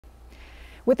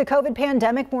With the COVID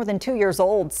pandemic more than 2 years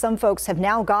old, some folks have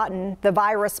now gotten the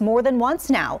virus more than once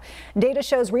now. Data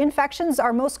shows reinfections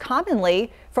are most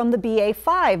commonly from the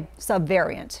BA.5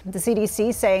 subvariant. The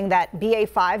CDC saying that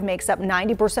BA.5 makes up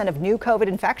 90% of new COVID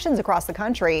infections across the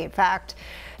country. In fact,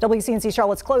 WCNC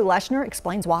Charlotte's Chloe Leshner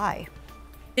explains why.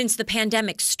 Since the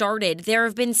pandemic started, there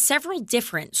have been several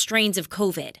different strains of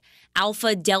COVID.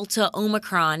 Alpha, Delta,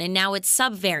 Omicron, and now it's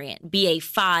subvariant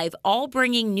BA.5, all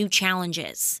bringing new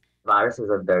challenges. Viruses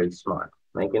are very smart.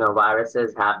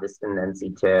 Viruses have this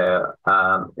tendency to,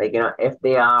 if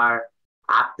they are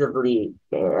actively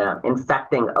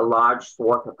infecting a large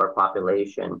swath of our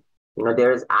population,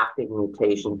 there is active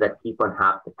mutations that keep on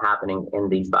happening in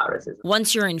these viruses.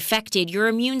 Once you're infected, your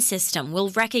immune system will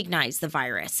recognize the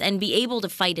virus and be able to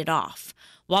fight it off.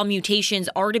 While mutations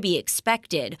are to be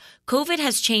expected, COVID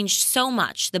has changed so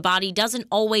much the body doesn't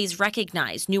always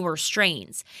recognize newer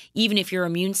strains, even if your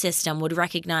immune system would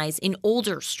recognize an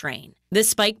older strain. The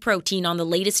spike protein on the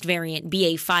latest variant,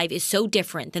 BA.5, is so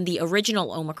different than the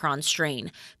original Omicron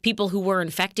strain. People who were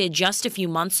infected just a few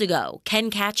months ago can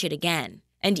catch it again.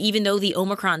 And even though the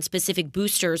Omicron-specific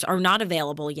boosters are not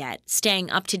available yet,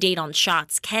 staying up to date on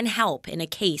shots can help in a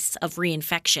case of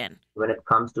reinfection. When it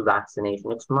comes to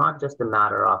vaccination, it's not just a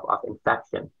matter of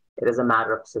infection. It is a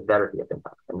matter of severity of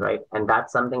infection, right? And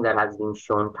that's something that has been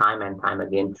shown time and time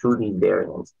again through these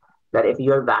variants, that if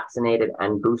you're vaccinated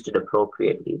and boosted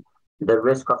appropriately, the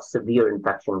risk of severe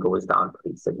infection goes down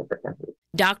pretty significantly.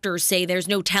 Doctors say there's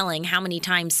no telling how many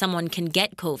times someone can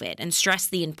get COVID and stress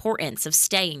the importance of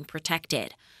staying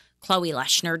protected. Chloe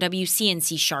Leshner,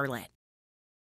 WCNC Charlotte.